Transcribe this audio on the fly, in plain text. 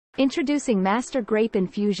Introducing Master Grape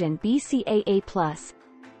Infusion BCAA+,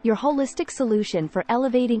 your holistic solution for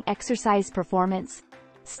elevating exercise performance,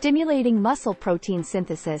 stimulating muscle protein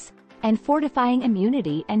synthesis, and fortifying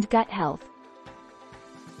immunity and gut health.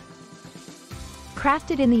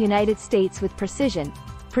 Crafted in the United States with precision,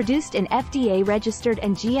 produced in FDA-registered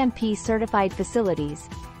and GMP-certified facilities,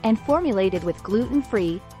 and formulated with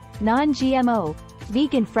gluten-free, non-GMO,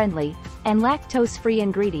 vegan-friendly, and lactose-free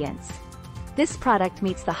ingredients. This product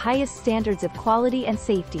meets the highest standards of quality and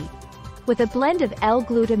safety. With a blend of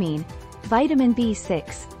L-Glutamine, vitamin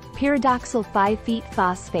B6, pyridoxal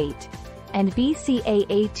 5-phosphate, and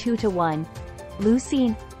BCAA 2:1,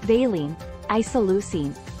 leucine, valine,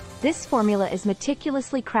 isoleucine. This formula is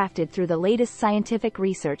meticulously crafted through the latest scientific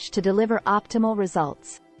research to deliver optimal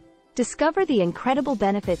results. Discover the incredible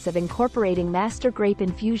benefits of incorporating Master Grape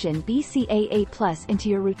Infusion BCAA+ into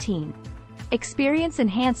your routine. Experience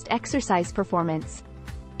enhanced exercise performance,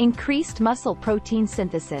 increased muscle protein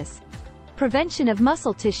synthesis, prevention of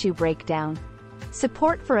muscle tissue breakdown,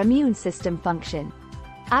 support for immune system function,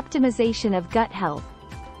 optimization of gut health,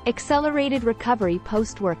 accelerated recovery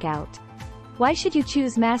post-workout. Why should you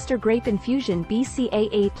choose Master Grape Infusion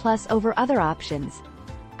BCAA+ over other options?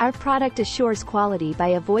 Our product assures quality by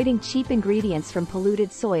avoiding cheap ingredients from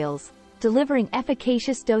polluted soils, delivering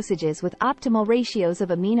efficacious dosages with optimal ratios of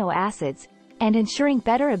amino acids, and ensuring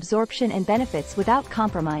better absorption and benefits without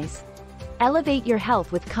compromise. Elevate your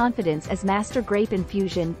health with confidence as Master Grape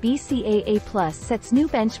Infusion BCAA+ sets new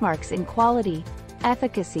benchmarks in quality,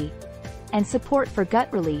 efficacy, and support for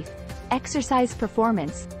gut relief, exercise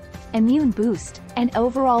performance, immune boost, and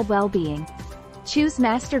overall well-being. Choose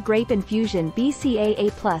Master Grape Infusion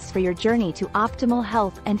BCAA+ for your journey to optimal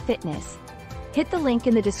health and fitness. Hit the link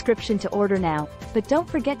in the description to order now, but don't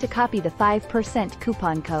forget to copy the 5%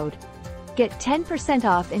 coupon code. Get 10%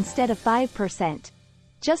 off instead of 5%.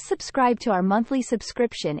 Just subscribe to our monthly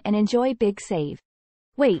subscription and enjoy big save.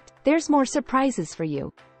 Wait, there's more surprises for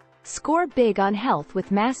you. Score big on health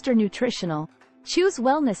with Master Nutritional. Choose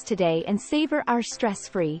wellness today and savor our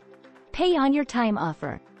stress-free, pay on your time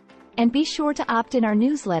offer. And be sure to opt in our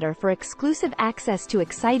newsletter for exclusive access to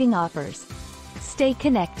exciting offers. Stay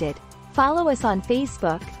connected. Follow us on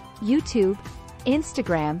Facebook, YouTube,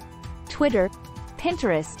 Instagram, Twitter,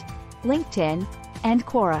 Pinterest, LinkedIn, and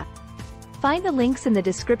Quora. Find the links in the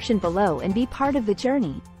description below and be part of the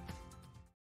journey.